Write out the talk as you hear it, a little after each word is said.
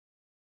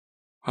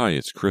Hi,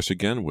 it's Chris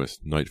again with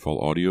Nightfall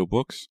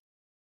Audiobooks.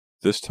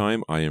 This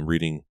time I am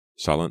reading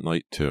Silent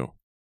Night 2.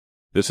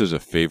 This is a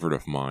favorite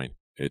of mine.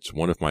 It's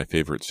one of my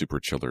favorite super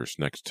chillers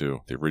next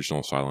to the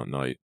original Silent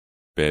Night,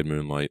 Bad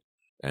Moonlight,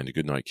 and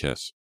Goodnight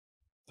Kiss.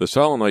 The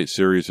Silent Night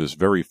series is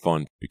very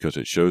fun because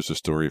it shows the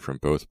story from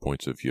both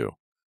points of view.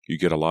 You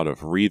get a lot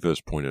of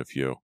Riva's point of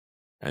view,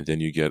 and then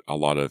you get a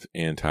lot of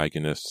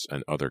antagonists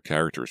and other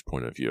characters'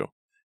 point of view.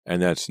 And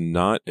that's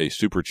not a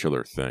super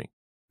chiller thing.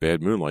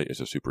 Bad Moonlight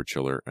is a super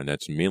chiller, and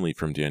that's mainly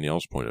from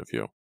Danielle's point of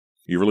view.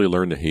 You really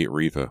learn to hate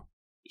Riva.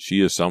 She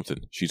is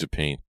something. She's a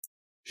pain.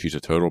 She's a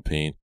total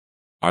pain.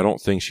 I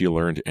don't think she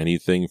learned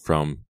anything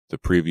from the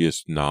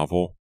previous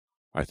novel.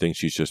 I think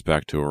she's just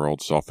back to her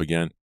old self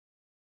again.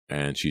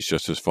 And she's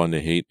just as fun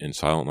to hate in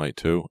Silent Night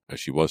 2 as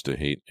she was to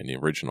hate in the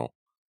original.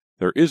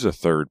 There is a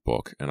third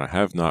book, and I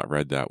have not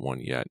read that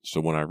one yet.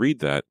 So when I read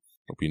that,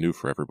 it'll be new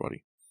for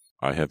everybody.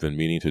 I have been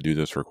meaning to do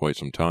this for quite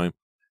some time,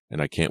 and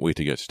I can't wait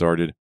to get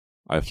started.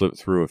 I flipped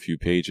through a few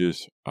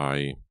pages.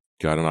 I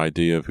got an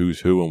idea of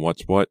who's who and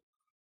what's what.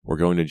 We're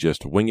going to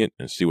just wing it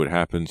and see what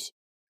happens.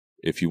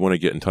 If you want to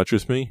get in touch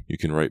with me, you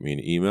can write me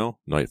an email,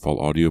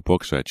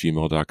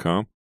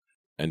 nightfallaudiobooks@gmail.com.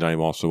 And I am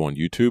also on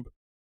YouTube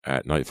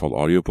at Nightfall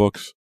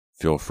Audiobooks.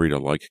 Feel free to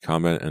like,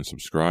 comment, and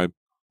subscribe.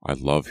 I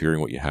love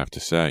hearing what you have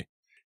to say.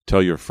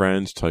 Tell your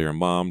friends, tell your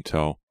mom,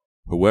 tell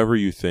whoever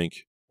you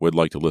think would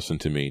like to listen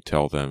to me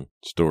tell them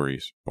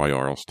stories by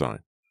R.L.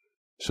 Stine.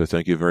 So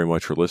thank you very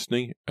much for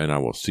listening, and I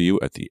will see you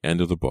at the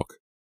end of the book.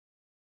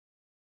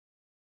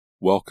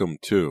 Welcome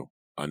to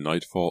a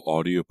Nightfall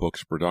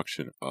Audiobooks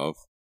production of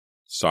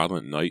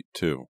Silent Night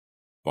 2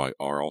 by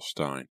R.L.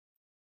 Stine,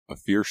 a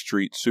Fear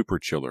Street Super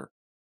Chiller,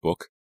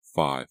 Book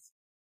 5.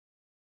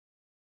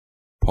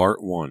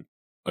 Part 1,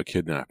 A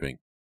Kidnapping.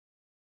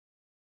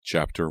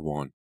 Chapter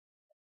 1.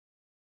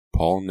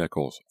 Paul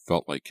Nichols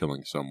felt like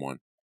killing someone.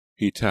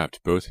 He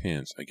tapped both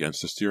hands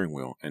against the steering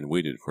wheel and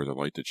waited for the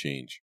light to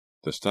change.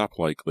 The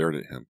stoplight glared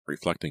at him,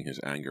 reflecting his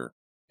anger,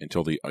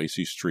 until the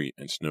icy street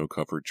and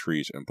snow-covered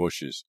trees and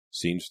bushes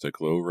seemed to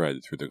glow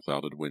red through the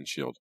clouded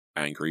windshield,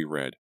 angry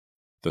red.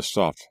 The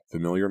soft,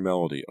 familiar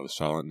melody of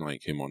Silent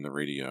Night came on the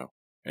radio,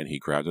 and he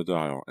grabbed the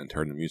dial and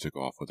turned the music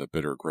off with a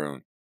bitter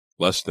groan.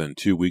 Less than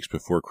 2 weeks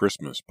before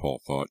Christmas, Paul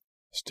thought,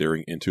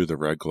 staring into the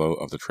red glow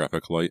of the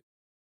traffic light.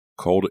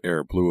 Cold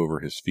air blew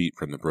over his feet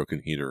from the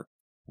broken heater.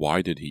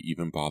 Why did he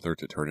even bother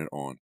to turn it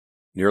on?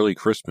 Nearly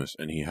Christmas,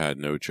 and he had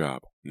no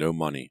job, no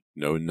money,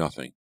 no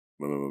nothing.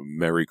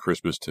 Merry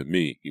Christmas to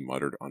me, he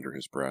muttered under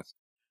his breath.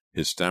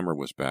 His stammer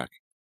was back.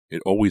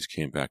 It always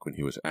came back when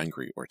he was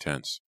angry or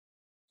tense.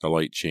 The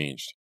light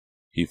changed.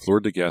 He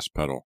floored the gas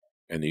pedal,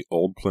 and the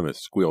old Plymouth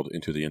squealed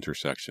into the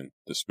intersection,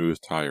 the smooth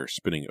tire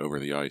spinning over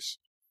the ice.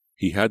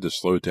 He had to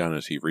slow down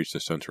as he reached the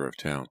center of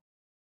town.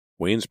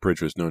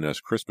 Waynesbridge was known as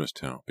Christmas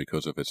Town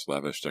because of its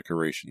lavish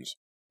decorations,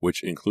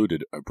 which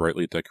included a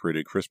brightly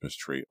decorated Christmas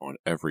tree on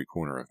every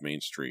corner of Main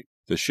Street.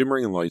 The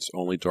shimmering lights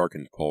only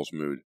darkened Paul's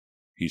mood.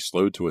 He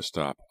slowed to a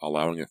stop,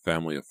 allowing a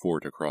family of 4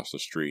 to cross the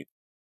street.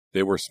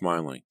 They were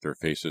smiling, their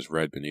faces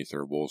red beneath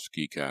their wool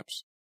ski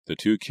caps. The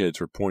 2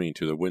 kids were pointing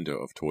to the window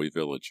of Toy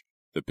Village,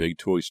 the big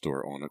toy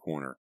store on the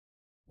corner.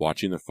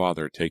 Watching the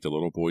father take the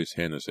little boy's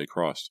hand as they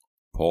crossed,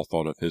 Paul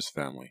thought of his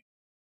family.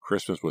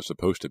 Christmas was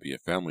supposed to be a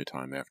family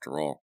time after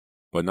all.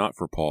 But not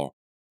for Paul.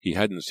 He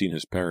hadn't seen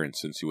his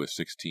parents since he was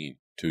 16,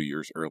 2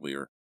 years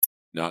earlier.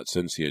 Not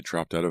since he had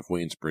dropped out of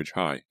Waynesbridge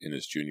High in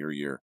his junior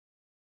year.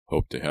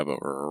 Hope to have a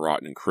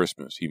rotten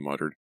Christmas, he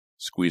muttered,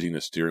 squeezing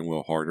the steering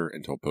wheel harder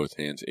until both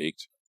hands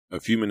ached. A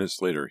few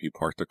minutes later, he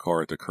parked the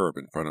car at the curb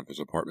in front of his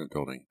apartment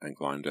building and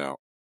climbed out.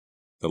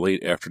 The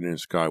late afternoon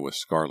sky was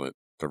scarlet,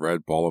 the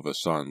red ball of a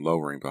sun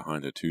lowering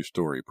behind a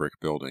 2-story brick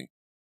building.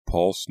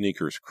 Paul's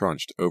sneakers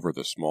crunched over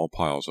the small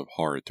piles of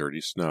hard,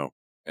 dirty snow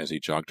as he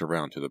jogged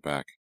around to the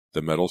back.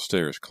 The metal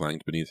stairs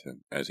clanged beneath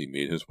him as he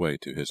made his way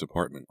to his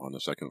apartment on the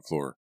 2nd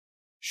floor.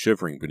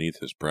 Shivering beneath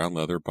his brown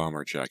leather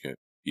bomber jacket,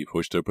 he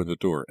pushed open the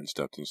door and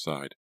stepped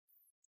inside.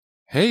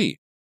 "Hey!"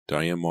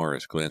 Diane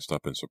Morris glanced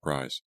up in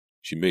surprise.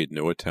 She made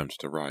no attempt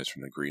to rise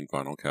from the green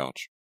vinyl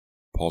couch.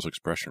 Paul's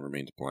expression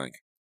remained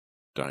blank.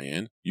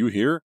 "Diane, you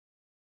here?"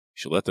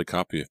 She let the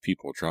copy of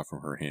People drop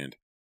from her hand.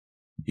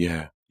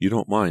 "Yeah, you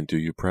don't mind, do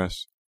you,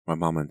 Press? My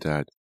mom and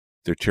Dad.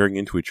 They're tearing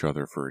into each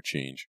other for a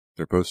change.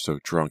 They're both so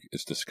drunk,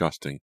 it's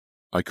disgusting.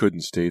 I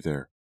couldn't stay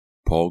there."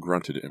 Paul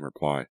grunted in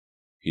reply.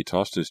 He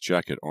tossed his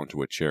jacket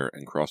onto a chair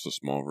and crossed the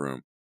small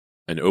room.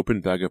 An open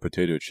bag of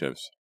potato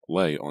chips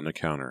lay on the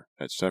counter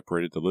that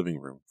separated the living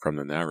room from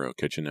the narrow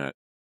kitchenette.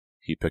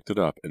 He picked it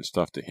up and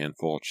stuffed a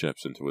handful of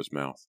chips into his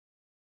mouth.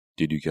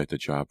 "Did you get the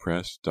job,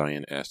 Press?"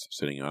 Diane asked,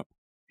 sitting up.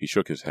 He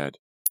shook his head.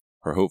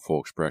 Her hopeful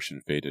expression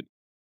faded.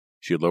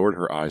 She lowered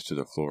her eyes to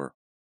the floor.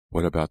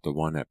 "What about the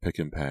one at Pick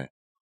and Pay?"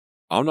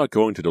 "I'm not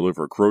going to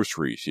deliver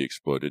groceries," he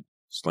exploded,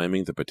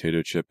 slamming the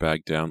potato chip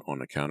bag down on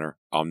the counter.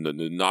 "I'm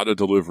not a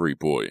delivery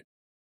boy."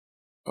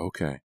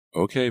 Okay,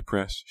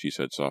 Press," she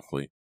said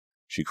softly.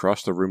 She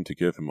crossed the room to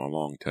give him a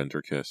long,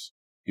 tender kiss.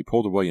 He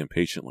pulled away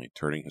impatiently,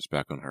 turning his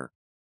back on her.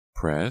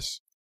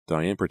 "Press?"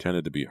 Diane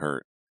pretended to be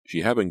hurt.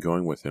 She had been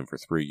going with him for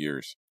 3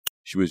 years.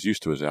 She was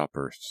used to his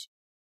outbursts.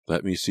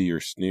 "Let me see your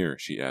sneer,"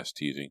 she asked,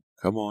 teasing.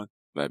 "Come on,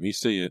 let me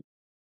see it."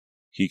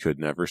 He could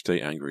never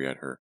stay angry at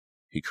her.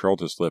 He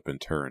curled his lip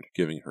and turned,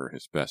 giving her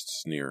his best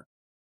sneer.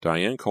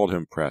 Diane called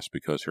him Press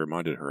because he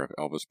reminded her of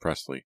Elvis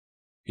Presley.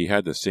 He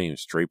had the same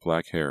straight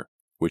black hair,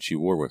 which he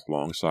wore with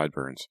long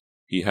sideburns.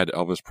 He had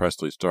Elvis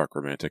Presley's dark,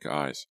 romantic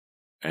eyes.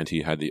 And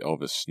he had the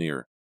Elvis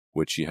sneer,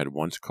 which she had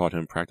once caught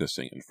him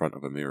practicing in front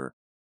of a mirror.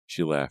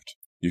 She laughed.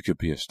 "You could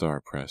be a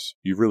star, Press.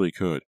 You really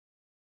could."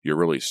 "You're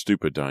really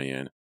stupid,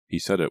 Diane." He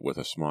said it with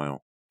a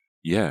smile.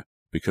 "Yeah,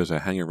 because I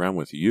hang around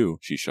with you,"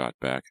 she shot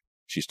back.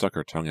 She stuck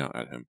her tongue out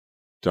at him.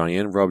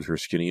 Diane rubbed her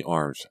skinny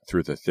arms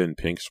through the thin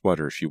pink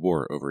sweater she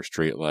wore over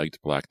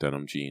straight-legged black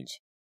denim jeans.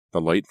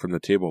 The light from the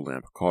table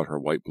lamp caught her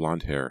white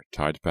blonde hair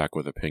tied back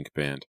with a pink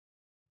band.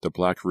 The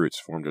black roots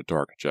formed a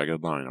dark,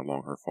 jagged line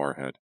along her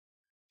forehead.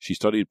 She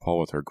studied Paul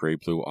with her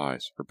gray-blue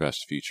eyes, her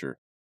best feature.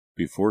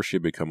 Before she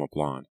had become a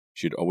blonde,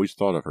 she had always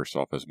thought of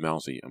herself as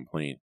mousy and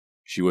plain.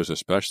 She was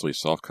especially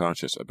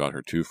self-conscious about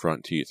her 2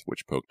 front teeth,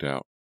 which poked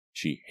out.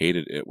 She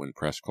hated it when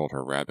Press called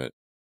her Rabbit.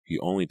 He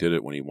only did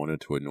it when he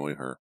wanted to annoy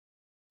her.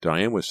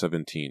 Diane was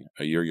 17,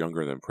 a year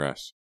younger than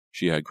Press.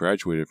 She had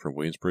graduated from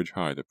Waynesbridge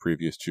High the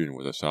previous June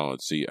with a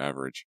solid C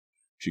average.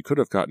 She could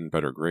have gotten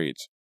better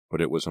grades,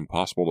 but it was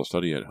impossible to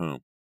study at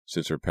home,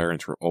 since her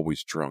parents were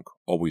always drunk,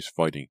 always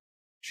fighting.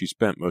 She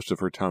spent most of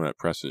her time at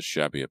Press's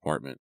shabby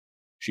apartment.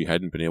 She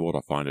hadn't been able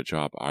to find a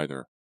job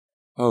either.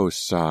 "Oh,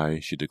 sigh,"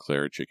 she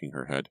declared, shaking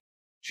her head.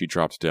 She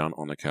dropped down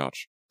on the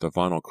couch. The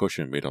vinyl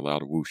cushion made a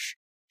loud whoosh.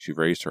 She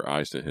raised her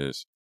eyes to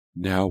his.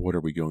 "Now what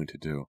are we going to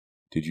do?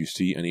 Did you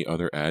see any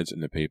other ads in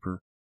the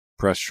paper?"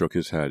 Press shook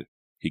his head.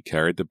 He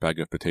carried the bag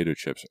of potato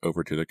chips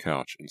over to the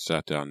couch and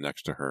sat down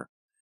next to her.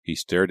 He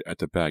stared at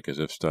the bag as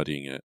if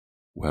studying it.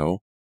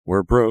 "Well,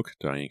 we're broke,"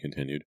 Diane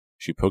continued.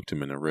 She poked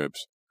him in the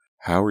ribs.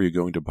 "How are you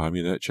going to buy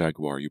me that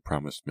Jaguar you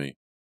promised me?"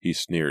 He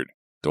sneered.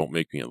 "Don't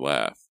make me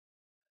laugh."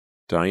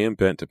 Diane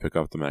bent to pick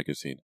up the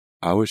magazine.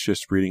 "I was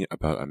just reading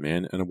about a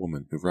man and a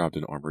woman who robbed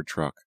an armored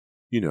truck.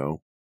 You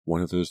know,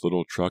 one of those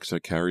little trucks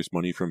that carries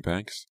money from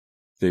banks.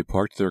 They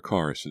parked their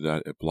car so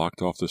that it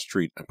blocked off the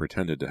street and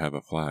pretended to have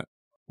a flat.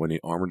 When the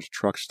armored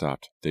truck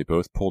stopped, they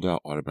both pulled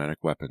out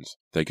automatic weapons.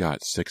 They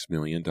got $6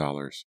 million.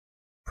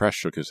 Press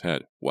shook his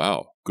head.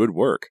 "Wow, good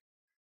work."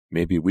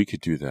 "Maybe we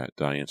could do that,"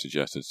 Diane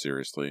suggested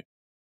seriously.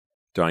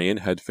 Diane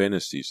had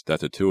fantasies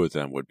that the two of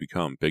them would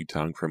become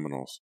big-time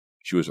criminals.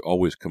 She was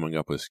always coming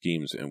up with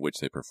schemes in which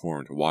they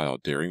performed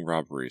wild, daring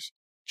robberies,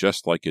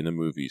 just like in the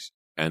movies,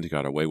 and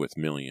got away with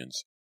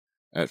millions.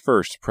 At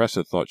first, Press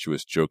had thought she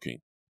was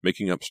joking,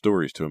 making up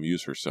stories to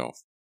amuse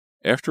herself.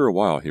 After a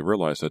while, he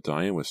realized that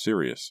Diane was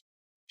serious.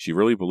 She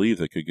really believed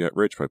they could get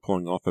rich by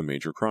pulling off a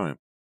major crime.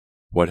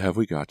 "What have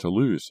we got to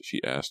lose?"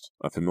 she asked,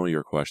 a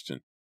familiar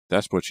question.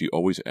 That's what she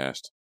always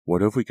asked.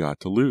 What have we got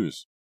to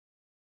lose?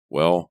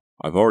 "Well,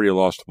 I've already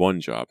lost one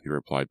job," he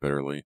replied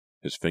bitterly,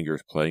 his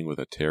fingers playing with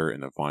a tear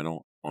in the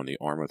vinyl on the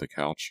arm of the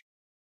couch.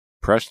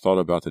 Press thought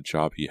about the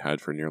job he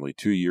had for nearly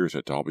 2 years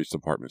at Dalby's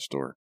department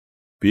store.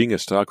 Being a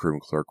stockroom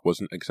clerk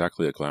wasn't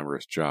exactly a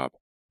glamorous job,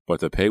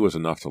 but the pay was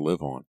enough to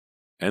live on,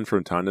 and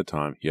from time to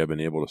time he had been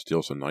able to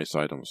steal some nice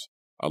items.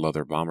 A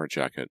leather bomber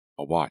jacket,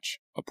 a watch,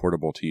 a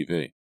portable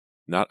TV.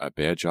 Not a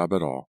bad job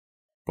at all.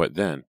 But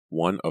then,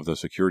 one of the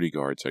security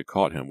guards had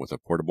caught him with a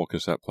portable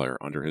cassette player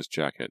under his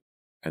jacket,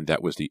 and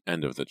that was the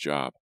end of the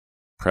job.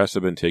 Press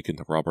had been taken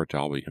to Robert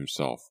Dalby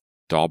himself.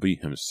 Dalby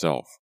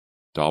himself.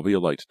 Dalby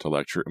liked to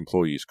lecture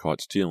employees caught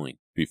stealing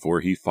before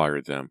he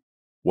fired them.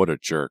 What a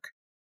jerk.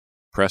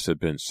 Press had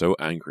been so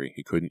angry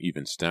he couldn't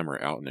even stammer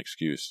out an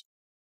excuse.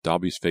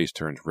 Dalby's face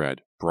turned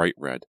red, bright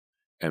red,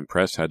 and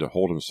Press had to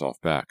hold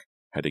himself back,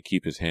 had to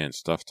keep his hands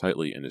stuffed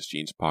tightly in his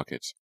jeans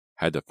pockets,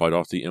 had to fight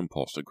off the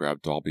impulse to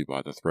grab Dalby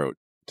by the throat,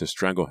 to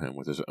strangle him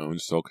with his own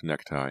silk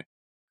necktie.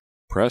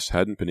 Press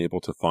hadn't been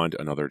able to find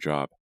another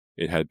job.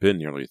 It had been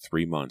nearly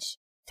 3 months.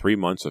 3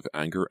 months of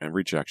anger and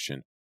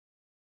rejection.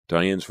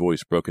 Diane's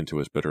voice broke into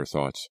his bitter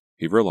thoughts.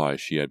 He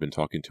realized she had been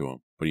talking to him,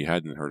 but he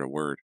hadn't heard a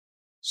word.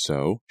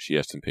 "So?" she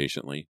asked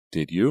impatiently.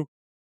 "Did you?"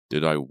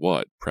 "Did I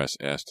what?" Press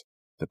asked.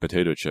 The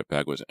potato chip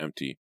bag was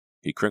empty.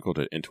 He crinkled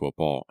it into a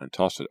ball and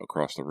tossed it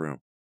across the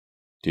room.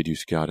 "Did you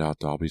scout out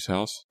Dalby's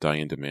house?"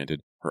 Diane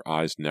demanded. Her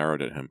eyes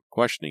narrowed at him,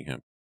 questioning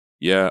him.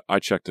 "Yeah, I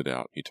checked it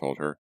out," he told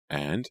her.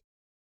 "And?"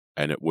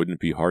 "And it wouldn't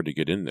be hard to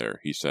get in there,"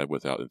 he said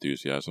without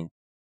enthusiasm.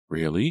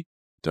 "Really?"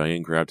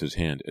 Diane grabbed his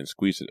hand and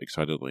squeezed it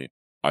excitedly.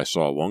 "I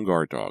saw one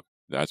guard dog.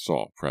 That's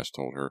all," Press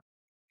told her.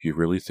 "You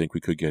really think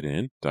we could get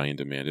in?" Diane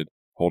demanded,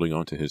 holding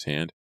on to his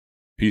hand.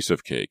 "Piece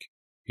of cake."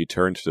 He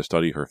turned to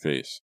study her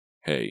face.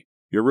 "Hey,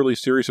 you're really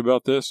serious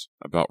about this?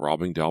 About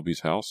robbing Dalby's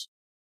house?"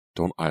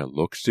 "Don't I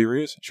look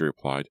serious?" she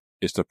replied.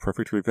 "It's the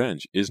perfect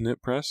revenge, isn't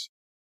it, Press?"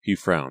 He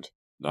frowned.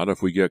 "Not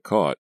if we get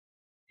caught."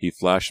 He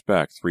flashed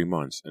back 3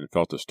 months and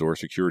felt the store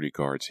security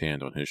guard's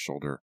hand on his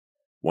shoulder.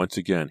 Once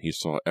again he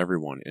saw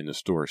everyone in the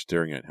store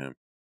staring at him,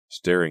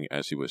 staring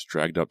as he was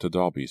dragged up to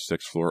Dalby's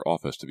 6th-floor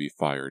office to be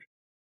fired.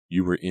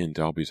 "You were in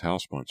Dalby's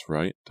house once,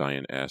 right?"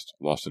 Diane asked,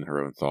 lost in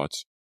her own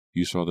thoughts.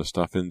 You saw the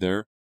stuff in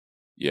there?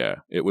 Yeah,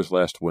 it was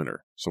last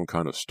winter. Some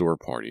kind of store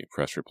party,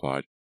 Press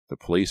replied. The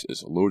place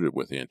is loaded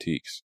with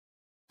antiques.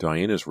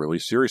 Diane is really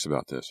serious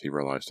about this, he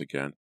realized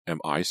again. Am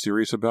I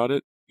serious about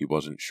it? He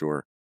wasn't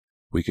sure.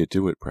 We could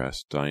do it,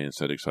 Press, Diane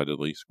said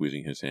excitedly,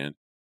 squeezing his hand.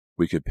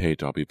 We could pay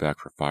Dobby back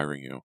for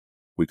firing you.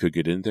 We could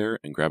get in there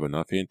and grab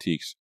enough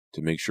antiques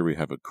to make sure we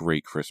have a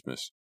great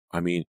Christmas. I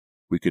mean,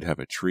 we could have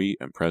a tree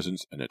and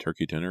presents and a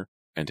turkey dinner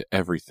and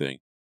everything.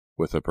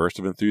 With a burst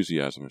of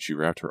enthusiasm, she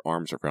wrapped her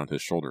arms around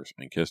his shoulders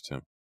and kissed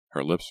him.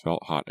 Her lips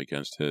felt hot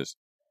against his.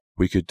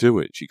 We could do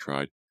it, she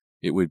cried.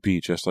 It would be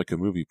just like a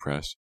movie,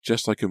 Press,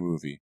 just like a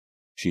movie.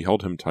 She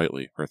held him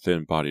tightly, her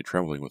thin body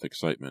trembling with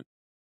excitement.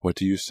 What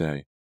do you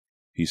say?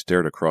 He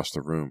stared across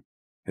the room.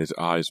 His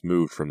eyes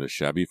moved from the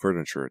shabby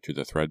furniture to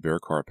the threadbare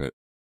carpet.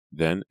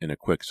 Then, in a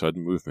quick,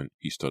 sudden movement,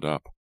 he stood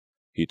up.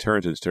 He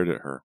turned and stared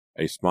at her,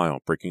 a smile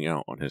breaking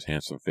out on his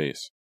handsome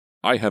face.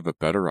 I have a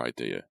better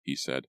idea, he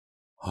said.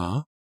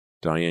 Huh?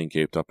 Diane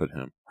gaped up at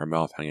him, her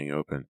mouth hanging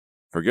open.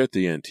 Forget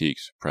the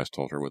antiques, Press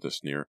told her with a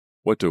sneer.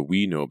 What do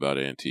we know about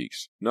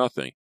antiques?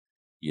 Nothing.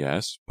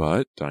 Yes,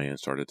 but, Diane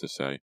started to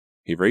say.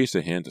 He raised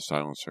a hand to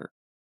silence her.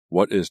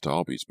 What is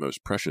Dalby's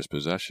most precious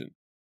possession?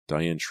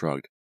 Diane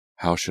shrugged.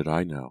 How should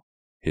I know?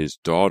 His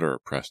daughter,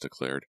 Press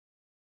declared.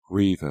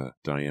 Reva,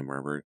 Diane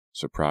murmured,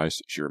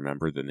 surprised she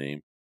remembered the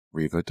name.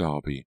 Reva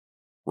Dalby.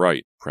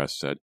 Right, Press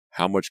said.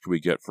 How much can we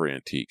get for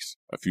antiques?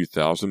 A few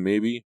thousand,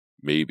 maybe?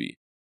 Maybe.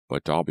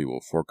 But Dalby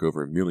will fork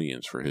over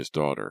millions for his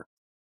daughter.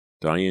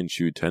 Diane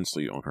chewed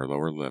tensely on her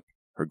lower lip,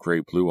 her gray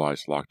blue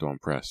eyes locked on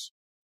Press.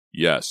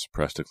 Yes,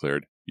 Press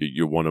declared.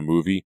 You want a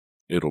movie?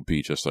 It'll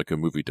be just like a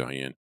movie,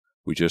 Diane.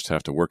 We just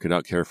have to work it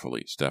out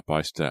carefully, step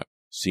by step,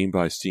 scene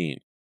by scene,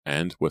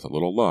 and, with a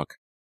little luck,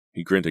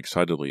 he grinned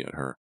excitedly at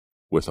her.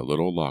 With a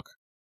little luck,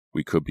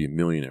 we could be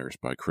millionaires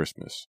by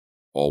Christmas.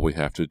 All we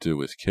have to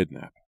do is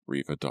kidnap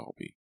Reva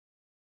Dalby.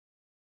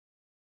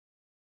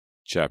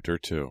 Chapter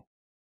 2.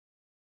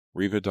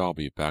 Reva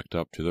Dalby backed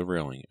up to the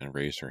railing and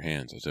raised her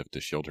hands as if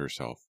to shield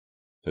herself.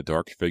 The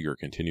dark figure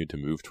continued to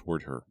move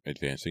toward her,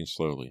 advancing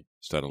slowly,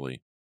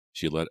 steadily.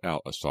 She let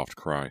out a soft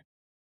cry.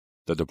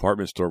 The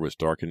department store was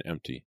dark and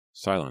empty,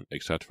 silent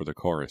except for the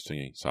chorus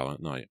singing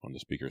Silent Night on the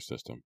speaker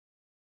system.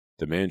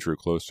 The man drew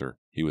closer.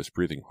 He was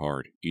breathing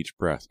hard, each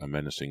breath a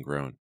menacing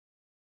groan.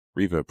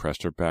 Reva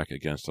pressed her back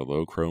against a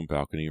low chrome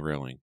balcony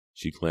railing.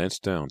 She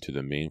glanced down to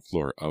the main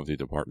floor of the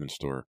department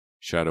store,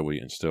 shadowy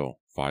and still,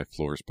 5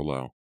 floors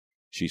below.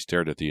 She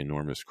stared at the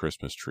enormous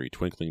Christmas tree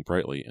twinkling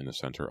brightly in the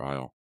center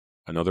aisle.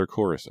 Another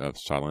chorus of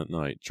Silent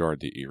Night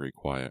jarred the eerie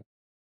quiet.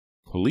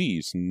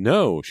 Please,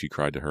 no, she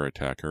cried to her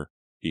attacker.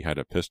 He had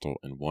a pistol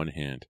in one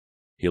hand.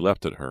 He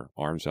leapt at her,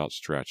 arms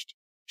outstretched.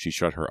 She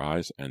shut her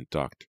eyes and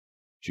ducked.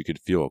 She could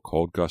feel a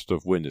cold gust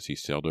of wind as he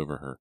sailed over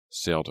her,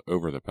 sailed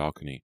over the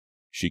balcony.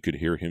 She could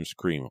hear him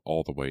scream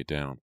all the way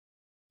down.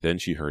 Then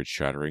she heard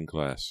shattering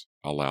glass,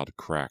 a loud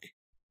crack.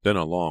 Then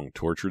a long,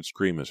 tortured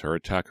scream as her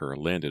attacker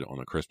landed on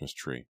the Christmas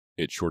tree.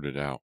 It shorted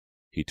out.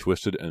 He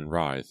twisted and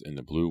writhed in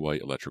the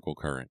blue-white electrical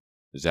current.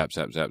 Zap,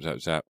 zap, zap, zap,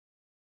 zap.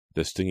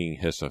 The stinging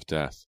hiss of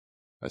death.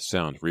 A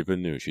sound Reva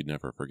knew she'd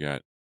never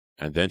forget.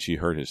 And then she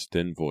heard his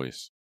thin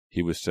voice.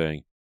 He was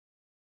saying,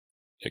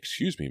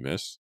 Excuse me,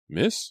 miss.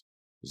 Miss?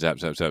 Zap,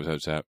 zap, zap, zap,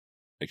 zap.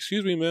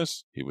 Excuse me,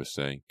 miss, he was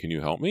saying. Can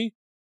you help me?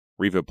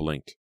 Reva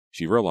blinked.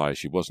 She realized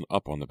she wasn't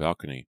up on the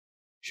balcony.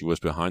 She was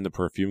behind the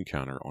perfume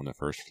counter on the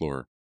first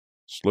floor.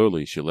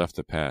 Slowly she left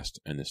the past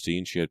and the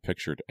scene she had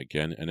pictured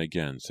again and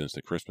again since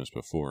the Christmas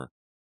before.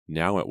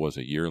 Now it was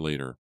a year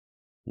later.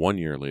 1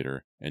 year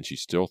later, and she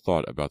still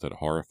thought about that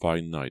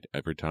horrifying night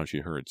every time she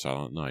heard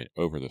Silent Night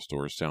over the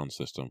store's sound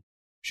system.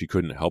 She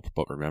couldn't help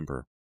but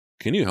remember.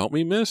 Can you help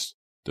me, miss?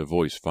 The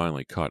voice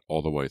finally cut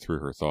all the way through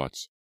her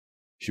thoughts.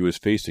 She was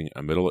facing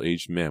a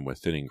middle-aged man with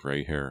thinning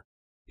gray hair.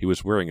 He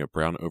was wearing a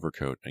brown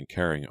overcoat and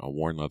carrying a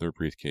worn leather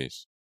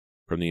briefcase.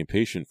 From the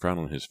impatient frown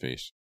on his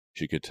face,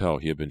 she could tell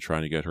he had been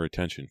trying to get her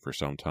attention for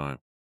some time.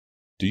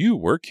 Do you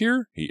work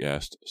here? He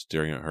asked,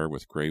 staring at her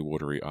with gray,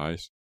 watery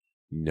eyes.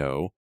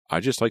 No, I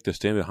just like to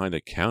stand behind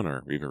the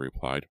counter, Reva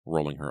replied,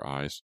 rolling her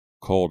eyes,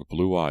 cold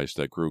blue eyes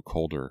that grew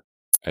colder,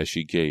 as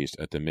she gazed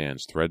at the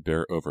man's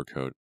threadbare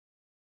overcoat.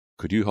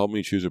 Could you help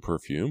me choose a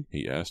perfume?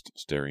 He asked,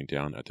 staring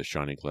down at the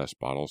shiny glass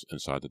bottles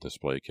inside the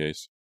display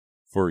case.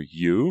 For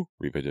you?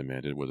 Reva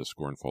demanded with a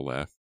scornful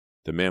laugh.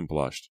 The man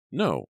blushed.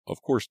 No,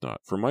 of course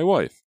not. For my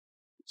wife.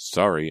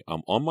 Sorry,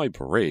 I'm on my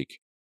break.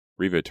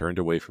 Reva turned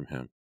away from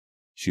him.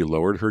 She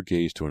lowered her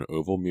gaze to an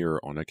oval mirror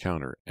on a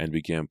counter and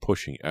began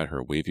pushing at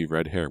her wavy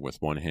red hair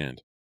with one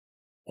hand.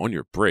 On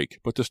your break?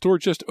 But the store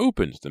just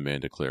opened, the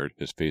man declared,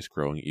 his face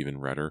growing even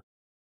redder.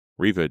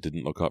 Reva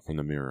didn't look up from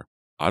the mirror.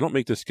 I don't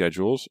make the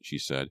schedules, she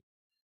said.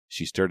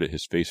 She stared at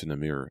his face in the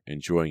mirror,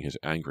 enjoying his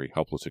angry,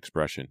 helpless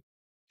expression.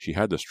 She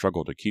had to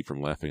struggle to keep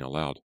from laughing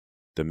aloud.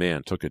 The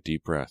man took a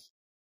deep breath.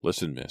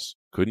 Listen, miss,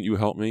 couldn't you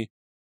help me?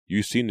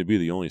 You seem to be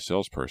the only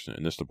salesperson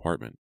in this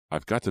department.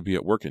 I've got to be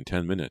at work in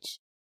 10 minutes.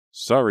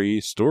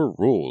 Sorry, store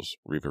rules,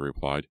 Reva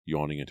replied,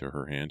 yawning into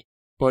her hand.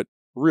 But,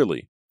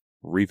 really.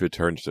 Reva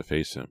turned to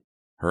face him.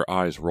 Her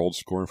eyes rolled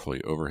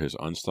scornfully over his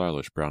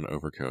unstylish brown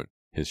overcoat,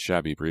 his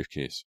shabby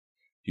briefcase.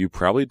 "You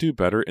probably do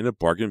better in a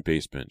bargain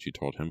basement," she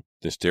told him.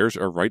 "The stairs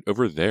are right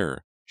over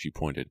there," she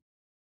pointed.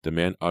 The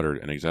man uttered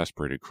an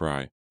exasperated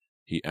cry.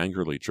 He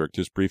angrily jerked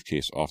his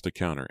briefcase off the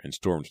counter and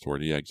stormed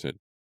toward the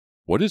exit.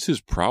 "What is his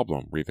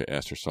problem?" Riva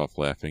asked herself,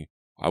 laughing.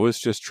 "I was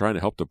just trying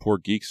to help the poor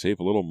geek save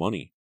a little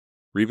money."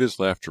 Riva's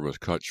laughter was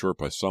cut short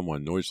by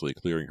someone noisily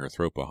clearing her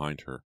throat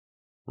behind her.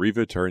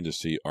 Riva turned to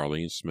see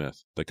Arlene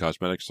Smith, the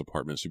cosmetics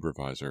department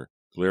supervisor,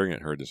 glaring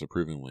at her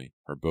disapprovingly,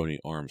 her bony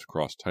arms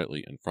crossed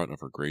tightly in front of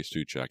her gray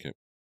suit jacket.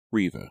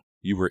 "Riva,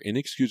 you were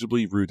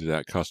inexcusably rude to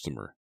that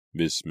customer,"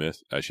 Ms.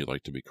 Smith, as she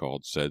liked to be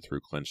called, said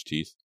through clenched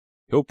teeth.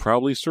 "He'll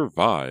probably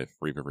survive,"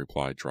 Riva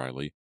replied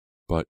dryly.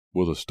 "But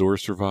will the store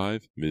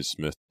survive?" Ms.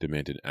 Smith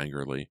demanded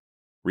angrily.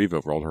 Riva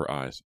rolled her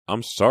eyes.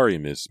 "I'm sorry,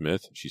 Ms.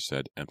 Smith," she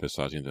said,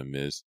 emphasizing the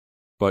Ms.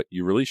 "But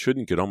you really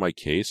shouldn't get on my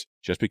case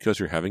just because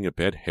you're having a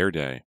bad hair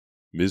day."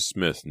 Ms.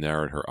 Smith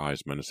narrowed her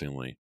eyes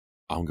menacingly.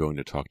 "I'm going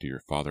to talk to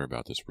your father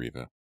about this,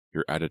 Riva.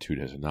 Your attitude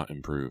has not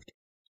improved."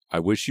 "I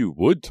wish you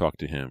would talk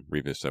to him,"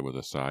 Riva said with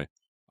a sigh.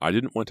 "I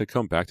didn't want to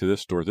come back to this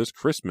store this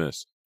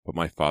Christmas, but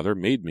my father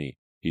made me.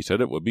 He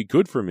said it would be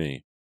good for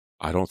me."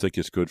 "I don't think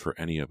it's good for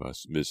any of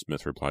us," Ms.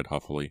 Smith replied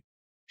huffily.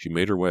 She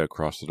made her way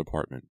across the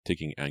department,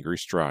 taking angry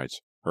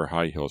strides, her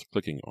high heels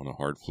clicking on the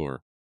hard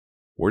floor.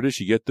 "Where did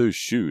she get those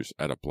shoes?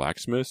 At a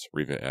blacksmith's?"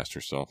 Riva asked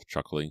herself,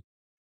 chuckling.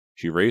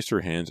 She raised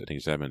her hands and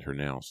examined her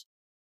nails.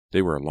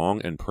 They were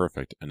long and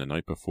perfect, and the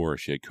night before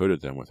she had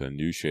coated them with a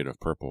new shade of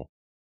purple.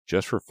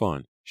 Just for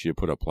fun, she had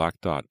put a black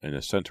dot in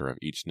the center of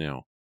each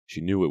nail. She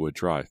knew it would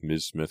drive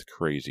Ms. Smith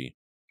crazy.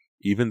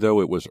 Even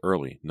though it was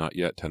early, not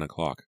yet 10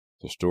 o'clock,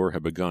 the store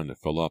had begun to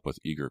fill up with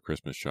eager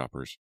Christmas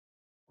shoppers.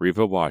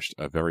 Riva watched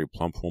a very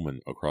plump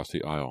woman across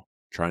the aisle,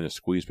 trying to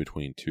squeeze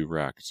between two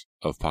racks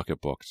of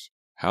pocketbooks.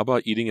 "How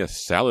about eating a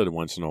salad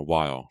once in a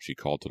while?" she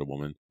called to the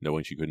woman,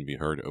 knowing she couldn't be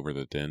heard over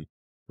the din.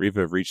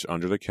 Riva reached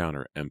under the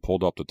counter and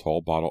pulled up the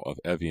tall bottle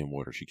of Evian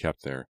water she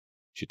kept there.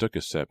 She took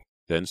a sip,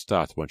 then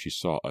stopped when she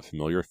saw a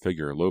familiar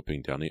figure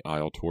loping down the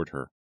aisle toward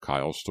her,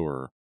 Kyle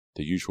Storer,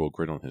 the usual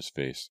grin on his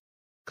face.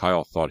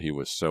 Kyle thought he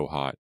was so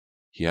hot.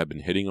 He had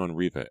been hitting on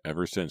Riva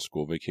ever since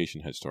school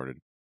vacation had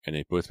started, and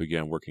they both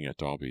began working at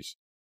Dalby's.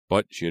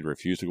 But she had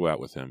refused to go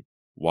out with him.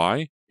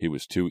 Why? He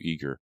was too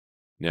eager.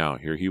 Now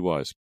here he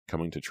was,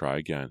 coming to try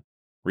again.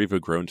 Riva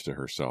groaned to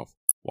herself,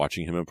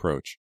 watching him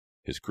approach,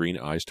 his green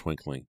eyes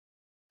twinkling.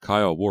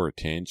 Kyle wore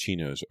tan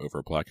chinos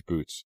over black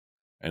boots,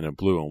 and a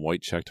blue and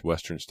white checked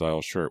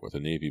Western-style shirt with a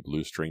navy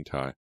blue string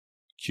tie.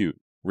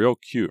 Cute. Real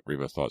cute,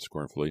 Riva thought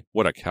scornfully.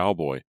 What a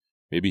cowboy.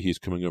 Maybe he's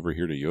coming over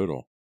here to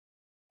yodel.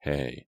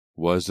 "Hey,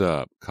 what's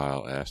up?"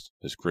 Kyle asked,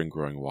 his grin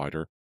growing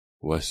wider.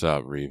 "What's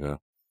up, Riva?"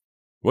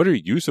 "What are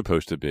you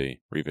supposed to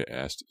be?" Riva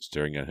asked,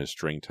 staring at his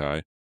string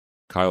tie.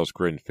 Kyle's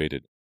grin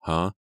faded.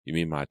 "Huh? You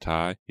mean my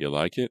tie? You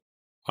like it?"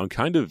 "I'm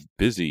kind of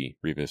busy,"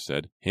 Riva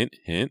said. "Hint,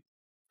 hint."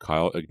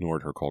 Kyle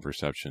ignored her cold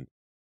reception.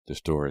 "The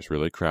store is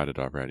really crowded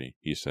already,"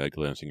 he said,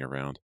 glancing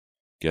around.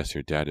 "Guess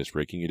your dad is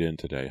raking it in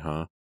today,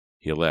 huh?"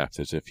 He laughed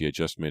as if he had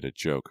just made a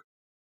joke.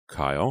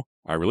 "Kyle,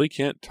 I really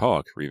can't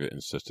talk," Riva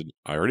insisted.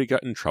 "I already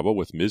got in trouble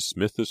with Ms.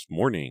 Smith this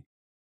morning."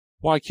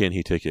 Why can't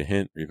he take a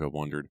hint? Riva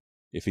wondered.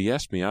 If he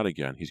asks me out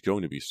again, he's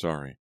going to be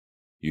sorry.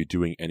 "You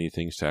doing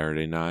anything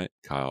Saturday night?"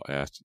 Kyle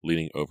asked,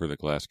 leaning over the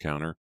glass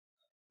counter.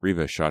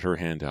 Riva shot her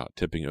hand out,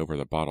 tipping over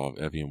the bottle of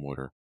Evian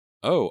water.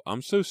 "Oh,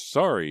 I'm so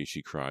sorry,"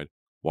 she cried,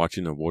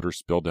 watching the water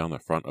spill down the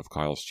front of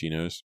Kyle's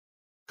chinos.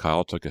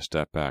 Kyle took a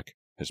step back,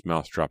 his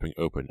mouth dropping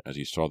open as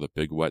he saw the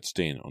big wet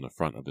stain on the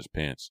front of his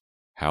pants.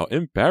 "How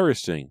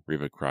embarrassing!"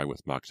 Riva cried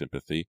with mock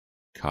sympathy.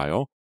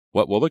 "Kyle,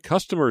 what will the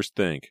customers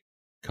think?"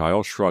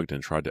 Kyle shrugged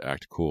and tried to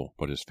act cool,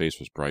 but his face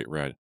was bright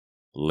red.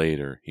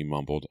 "Later," he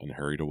mumbled and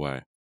hurried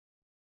away.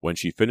 When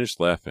she finished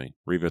laughing,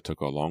 Riva took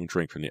a long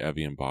drink from the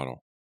Evian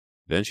bottle.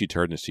 Then she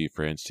turned to see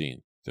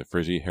Francine, the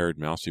frizzy-haired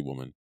mousy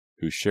woman,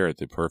 who shared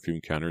the perfume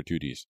counter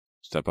duties,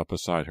 step up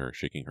beside her,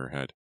 shaking her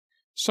head.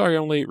 "Sorry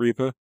I'm late,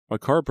 Riva. My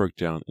car broke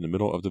down in the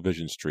middle of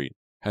Division Street.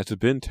 Has it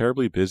been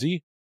terribly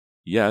busy?"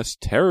 "Yes,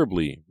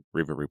 terribly,"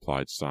 Riva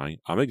replied, sighing.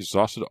 "I'm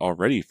exhausted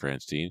already,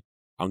 Francine.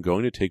 I'm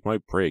going to take my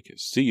break.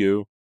 See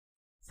you."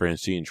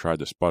 Francine tried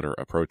to sputter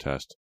a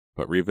protest,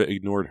 but Riva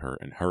ignored her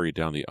and hurried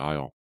down the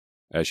aisle.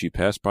 As she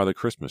passed by the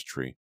Christmas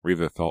tree,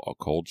 Riva felt a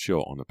cold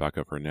chill on the back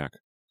of her neck.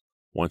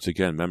 Once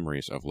again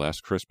memories of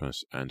last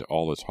Christmas and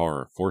all its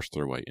horror forced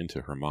their way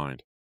into her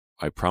mind.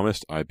 "I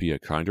promised I'd be a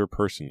kinder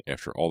person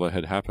after all that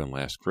had happened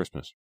last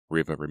Christmas,"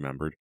 Riva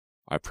remembered.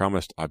 "I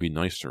promised I'd be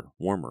nicer,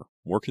 warmer,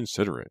 more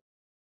considerate."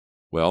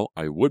 "Well,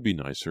 I would be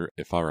nicer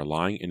if I were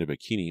lying in a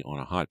bikini on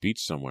a hot beach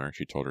somewhere,"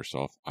 she told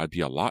herself. "I'd be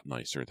a lot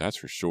nicer, that's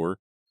for sure.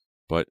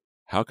 But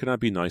how can I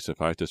be nice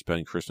if I have to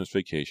spend Christmas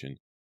vacation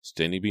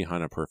standing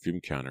behind a perfume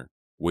counter,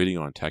 waiting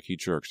on tacky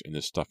jerks in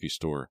this stuffy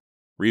store?"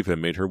 Riva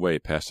made her way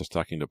past the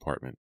stocking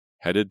department,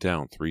 headed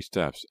down 3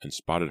 steps, and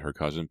spotted her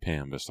cousin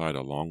Pam beside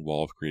a long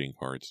wall of greeting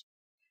cards.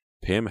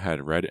 Pam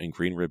had red and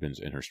green ribbons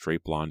in her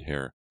straight blonde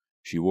hair.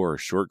 She wore a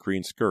short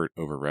green skirt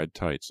over red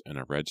tights and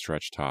a red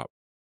stretch top.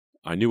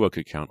 I knew I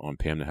could count on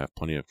Pam to have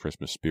plenty of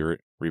Christmas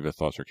spirit, Reva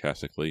thought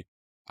sarcastically.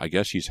 I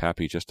guess she's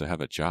happy just to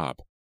have a job.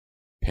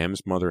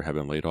 Pam's mother had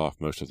been laid off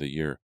most of the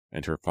year,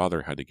 and her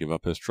father had to give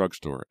up his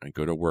drugstore and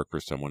go to work for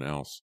someone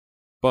else.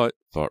 But,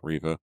 thought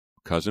Reva,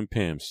 Cousin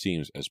Pam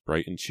seems as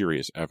bright and cheery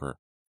as ever.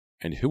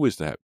 And who is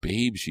that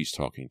babe she's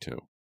talking to?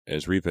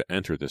 As Reva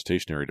entered the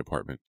stationery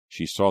department,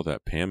 she saw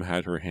that Pam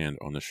had her hand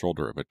on the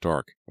shoulder of a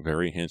dark,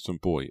 very handsome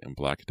boy in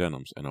black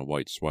denims and a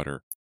white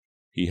sweater.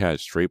 He had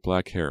straight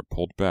black hair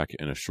pulled back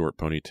in a short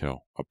ponytail,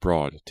 a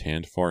broad,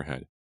 tanned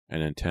forehead,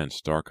 and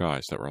intense, dark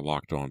eyes that were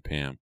locked on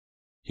Pam.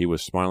 He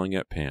was smiling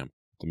at Pam,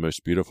 the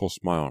most beautiful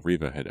smile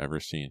Reva had ever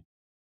seen.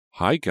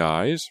 "Hi,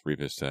 guys,"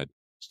 Reva said,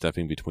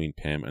 stepping between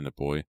Pam and the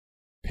boy.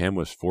 Pam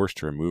was forced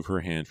to remove her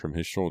hand from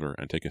his shoulder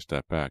and take a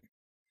step back.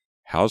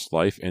 "How's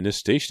life in the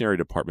stationery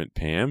department,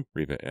 Pam?"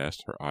 Reva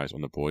asked, her eyes on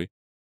the boy.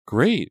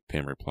 "Great,"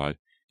 Pam replied.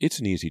 "It's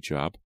an easy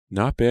job.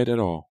 Not bad at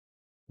all."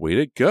 "Way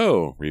to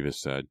go," Reva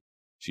said.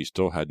 She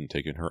still hadn't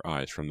taken her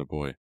eyes from the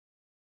boy.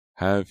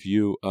 "Have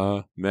you,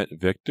 met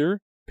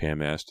Victor?"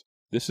 Pam asked.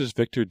 "This is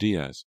Victor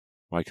Diaz,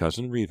 my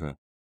cousin Reva."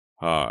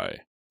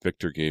 "Hi."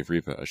 Victor gave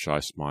Reva a shy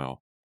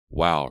smile.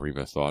 Wow,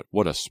 Reva thought,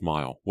 what a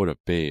smile, what a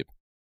babe.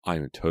 I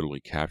am totally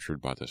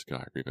captured by this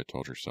guy, Reva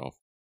told herself.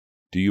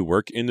 "Do you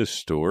work in the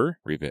store?"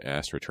 Reva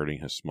asked, returning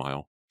his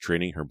smile,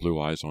 training her blue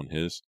eyes on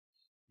his.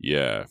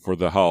 "Yeah, for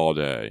the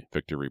holiday,"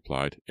 Victor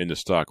replied. "In the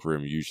stock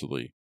room,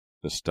 usually."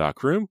 "The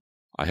stock room?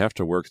 I have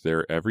to work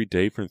there every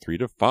day from 3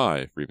 to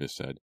 5, Reva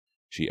said.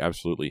 She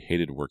absolutely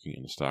hated working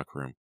in the stock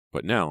room,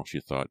 but now, she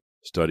thought,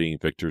 studying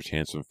Victor's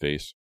handsome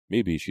face,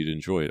 maybe she'd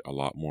enjoy it a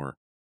lot more.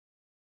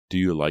 "Do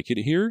you like it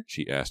here?"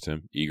 she asked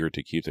him, eager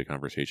to keep the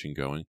conversation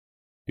going.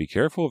 "Be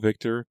careful,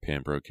 Victor,"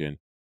 Pam broke in.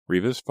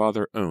 "Reva's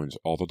father owns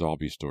all the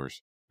Dalby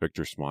stores."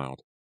 Victor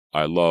smiled.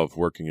 "I love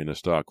working in the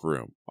stock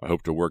room. I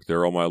hope to work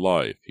there all my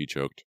life," he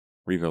joked.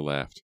 Reva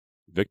laughed.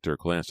 Victor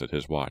glanced at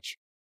his watch.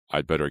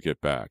 "I'd better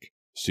get back.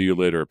 See you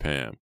later,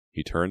 Pam."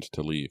 He turned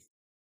to leave.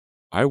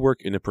 "I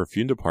work in the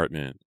perfume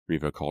department,"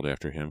 Reva called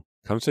after him.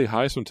 "Come say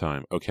hi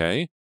sometime,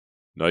 okay?"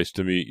 "Nice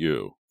to meet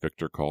you,"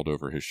 Victor called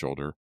over his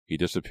shoulder. He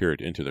disappeared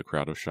into the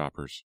crowd of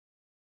shoppers.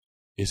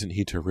 "Isn't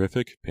he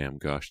terrific?" Pam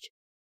gushed.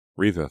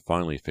 Reva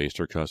finally faced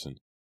her cousin.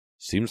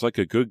 "Seems like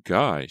a good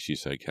guy," she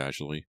said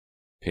casually.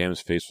 Pam's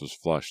face was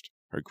flushed.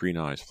 Her green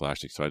eyes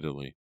flashed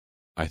excitedly.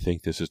 "I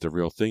think this is the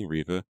real thing,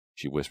 Reva,"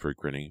 she whispered,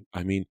 grinning.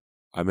 "I mean,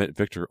 I met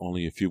Victor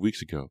only a few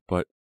weeks ago,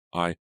 but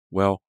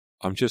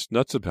I'm just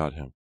nuts about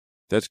him."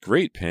 "That's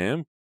great,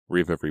 Pam,"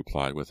 Reva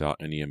replied without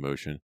any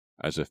emotion,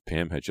 as if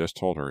Pam had just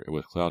told her it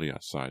was cloudy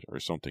outside or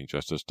something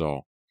just as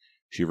dull.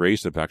 She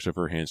raised the backs of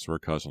her hands to her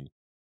cousin.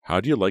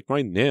 "How do you like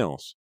my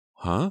nails?"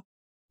 "Huh?"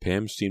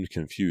 Pam seemed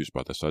confused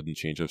by the sudden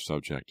change of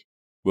subject.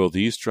 "Will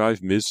these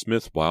drive Ms.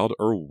 Smith wild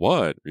or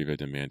what?" Reva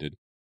demanded,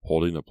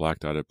 holding the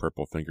black-dotted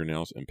purple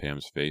fingernails in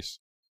Pam's face.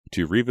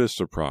 To Reva's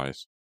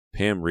surprise,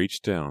 Pam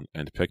reached down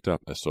and picked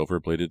up a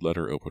silver-bladed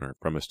letter opener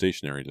from a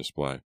stationery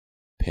display.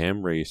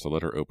 Pam raised the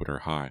letter opener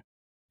high.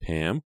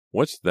 "Pam,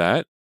 what's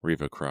that?"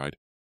 Reva cried.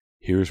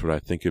 "Here's what I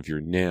think of your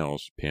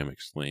nails," Pam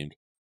exclaimed,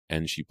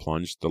 and she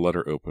plunged the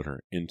letter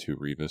opener into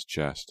Reva's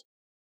chest.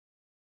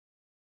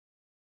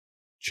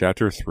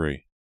 Chapter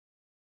 3.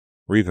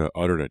 Reva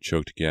uttered a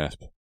choked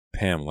gasp.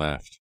 Pam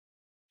laughed.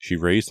 She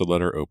raised the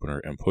letter opener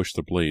and pushed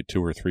the blade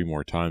 2 or 3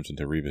 more times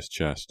into Reva's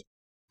chest.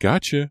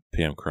 "Gotcha!"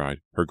 Pam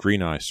cried, her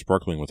green eyes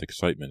sparkling with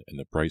excitement in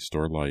the bright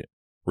store light.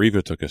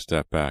 Reva took a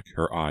step back,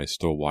 her eyes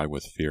still wide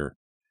with fear.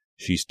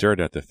 She stared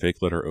at the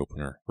fake letter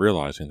opener,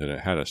 realizing that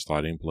it had a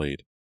sliding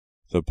blade.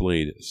 The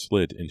blade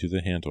slid into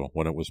the handle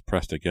when it was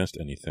pressed against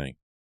anything.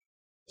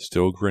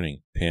 Still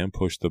grinning, Pam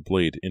pushed the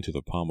blade into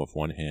the palm of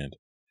one hand.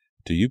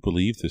 "Do you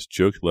believe this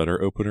joke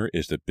letter opener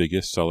is the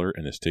biggest seller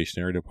in the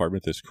stationery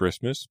department this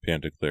Christmas?"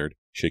 Pam declared,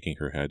 shaking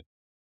her head.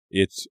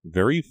 "It's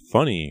very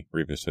funny,"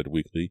 Reva said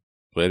weakly.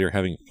 "Glad you're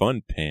having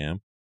fun,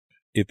 Pam."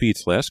 "It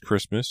beats last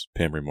Christmas,"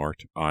 Pam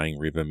remarked, eyeing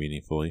Reva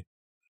meaningfully.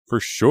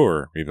 "For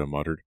sure," Reva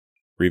muttered.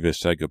 Reva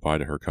said goodbye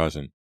to her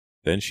cousin.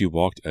 Then she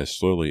walked as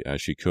slowly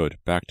as she could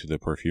back to the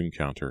perfume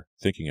counter,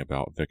 thinking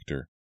about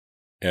Victor.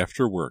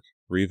 After work,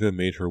 Reva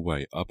made her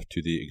way up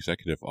to the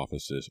executive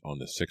offices on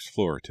the 6th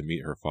floor to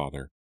meet her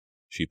father.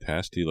 She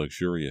passed the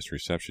luxurious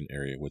reception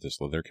area with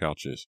its leather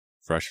couches,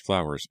 fresh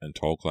flowers and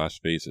tall glass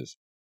vases,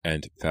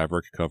 and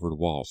fabric-covered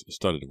walls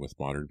studded with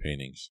modern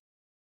paintings.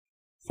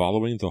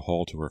 Following the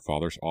hall to her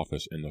father's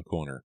office in the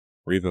corner,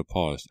 Reva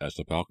paused as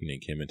the balcony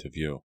came into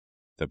view.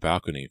 The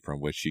balcony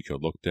from which she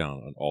could look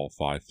down on all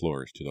 5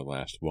 floors to the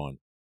last one.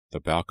 The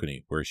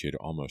balcony where she had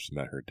almost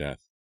met her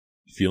death.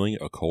 Feeling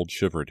a cold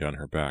shiver down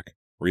her back,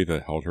 Reva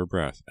held her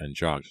breath and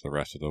jogged the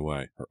rest of the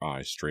way, her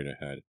eyes straight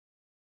ahead.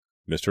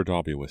 Mr.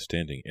 Dalby was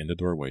standing in the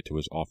doorway to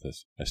his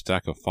office, a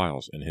stack of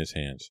files in his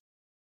hands.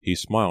 He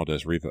smiled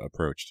as Reva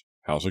approached.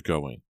 "How's it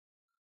going?"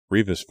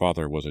 Reva's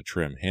father was a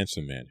trim,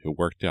 handsome man who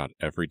worked out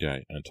every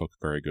day and took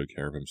very good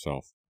care of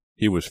himself.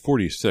 He was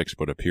 46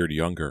 but appeared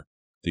younger.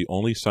 The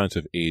only signs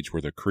of age were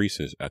the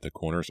creases at the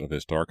corners of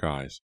his dark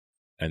eyes,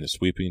 and the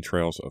sweeping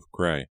trails of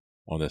gray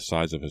on the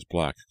sides of his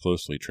black,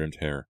 closely trimmed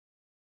hair.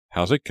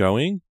 How's it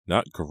going?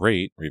 Not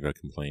great, Riva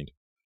complained.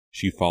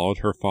 She followed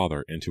her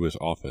father into his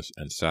office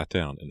and sat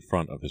down in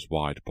front of his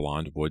wide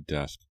blonde wood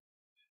desk.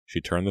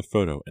 She turned the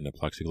photo in the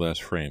plexiglass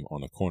frame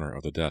on the corner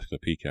of the desk to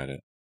peek at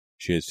it.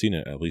 She had seen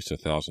it at least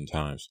 1,000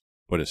 times,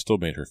 but it still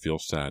made her feel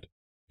sad.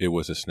 It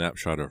was a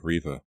snapshot of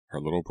Riva, her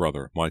little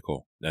brother,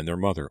 Michael, and their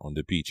mother on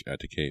the beach at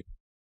the Cape.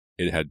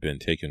 It had been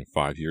taken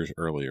 5 years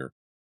earlier,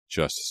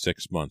 just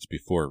 6 months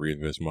before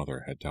Riva's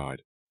mother had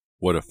died.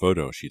 What a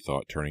photo, she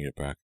thought, turning it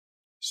back.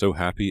 So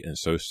happy and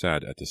so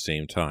sad at the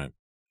same time.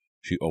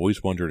 She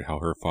always wondered how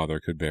her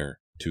father could bear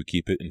to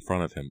keep it in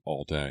front of him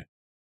all day.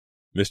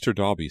 Mr.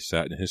 Dalby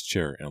sat in his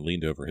chair and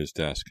leaned over his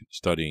desk,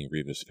 studying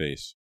Riva's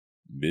face.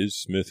 "Ms.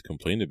 Smith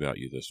complained about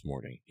you this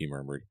morning," he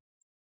murmured.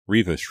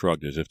 Riva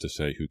shrugged as if to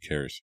say, "Who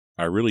cares?"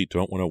 "I really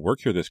don't want to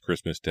work here this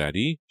Christmas,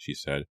 Daddy," she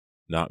said,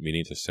 not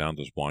meaning to sound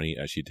as whiny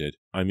as she did.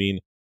 "I mean,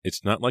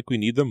 it's not like we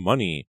need the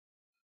money."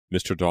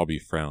 Mr. Dalby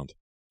frowned.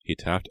 He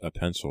tapped a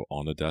pencil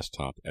on the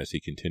desktop as he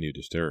continued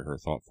to stare at her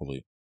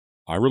thoughtfully.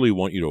 "I really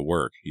want you to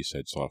work," he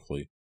said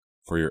softly.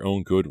 "For your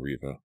own good,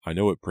 Riva. I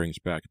know it brings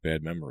back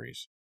bad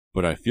memories,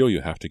 but I feel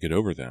you have to get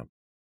over them."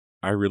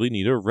 "I really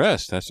need a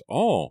rest, that's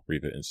all,"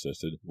 Riva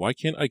insisted. "Why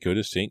can't I go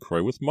to St.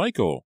 Croix with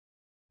Michael?"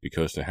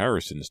 "Because the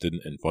Harrisons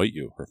didn't invite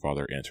you," her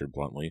father answered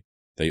bluntly.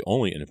 "They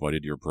only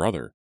invited your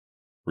brother."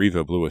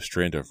 Riva blew a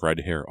strand of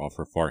red hair off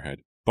her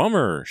forehead.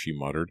 "Bummer," she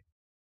muttered.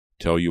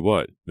 "Tell you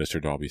what," Mr.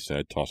 Dalby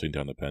said, tossing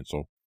down the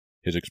pencil.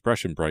 His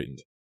expression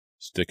brightened.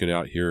 "Stick it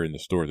out here in the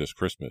store this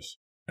Christmas,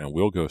 and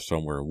we'll go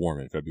somewhere warm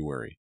in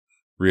February."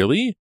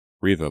 "Really?"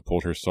 Riva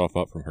pulled herself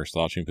up from her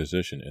slouching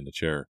position in the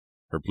chair.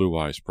 Her blue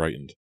eyes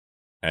brightened.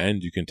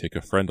 "And you can take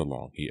a friend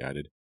along," he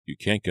added. "You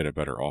can't get a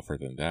better offer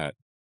than that."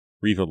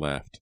 Riva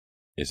laughed.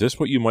 "Is this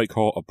what you might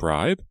call a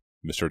bribe?"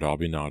 Mr.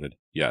 Dalby nodded.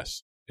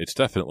 "Yes, it's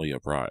definitely a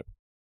bribe."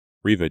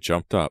 Riva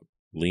jumped up,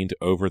 leaned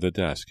over the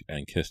desk,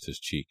 and kissed his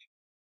cheek.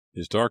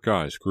 His dark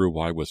eyes grew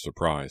wide with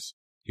surprise.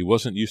 He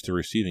wasn't used to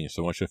receiving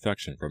so much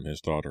affection from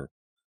his daughter.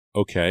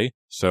 "Okay,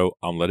 so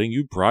I'm letting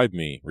you bribe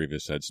me," Riva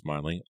said,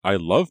 smiling. "I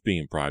love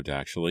being bribed,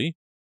 actually."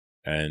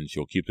 "And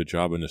you'll keep the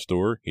job in the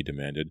store?" he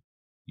demanded.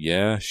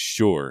 "Yeah,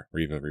 sure,"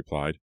 Riva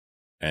replied.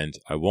 "And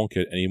I won't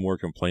get any more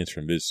complaints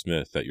from Ms.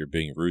 Smith that you're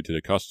being rude to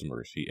the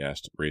customers?" he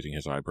asked, raising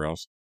his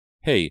eyebrows.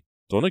 "Hey,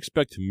 don't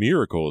expect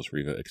miracles,"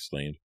 Riva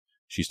exclaimed.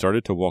 She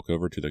started to walk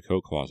over to the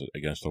coat closet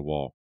against the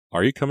wall.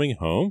 "Are you coming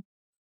home?"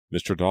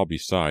 Mr. Dalby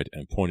sighed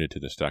and pointed to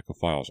the stack of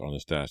files on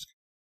his desk.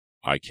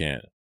 "I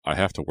can't. I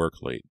have to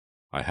work late.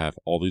 I have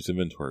all these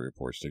inventory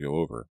reports to go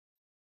over."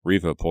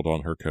 Riva pulled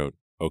on her coat.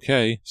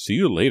 "Okay, see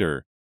you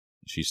later."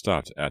 She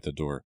stopped at the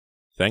door.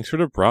 "Thanks for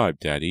the bribe,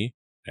 Daddy."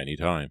 "Any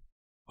time."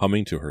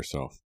 Humming to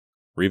herself,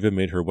 Riva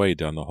made her way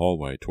down the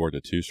hallway toward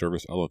the 2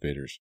 service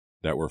elevators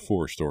that were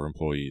for store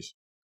employees.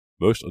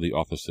 Most of the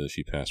offices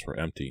she passed were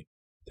empty.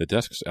 The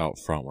desks out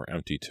front were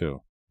empty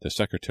too. The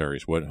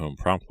secretaries went home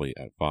promptly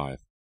at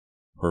 5.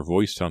 Her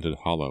voice sounded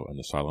hollow in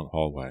the silent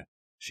hallway.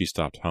 She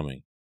stopped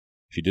humming.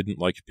 She didn't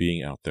like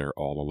being out there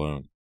all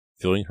alone.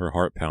 Feeling her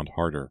heart pound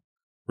harder,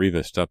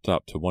 Riva stepped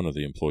up to one of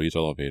the employees'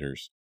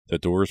 elevators. The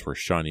doors were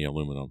shiny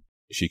aluminum.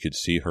 She could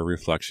see her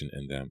reflection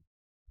in them.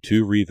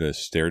 2 Rivas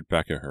stared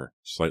back at her,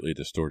 slightly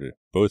distorted,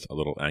 both a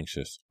little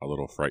anxious, a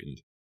little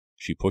frightened.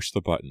 She pushed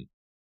the button.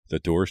 The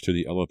doors to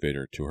the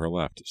elevator to her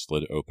left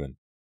slid open.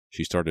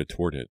 She started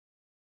toward it,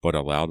 but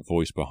a loud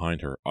voice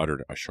behind her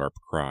uttered a sharp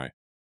cry,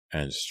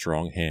 and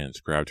strong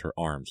hands grabbed her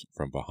arms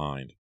from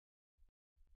behind.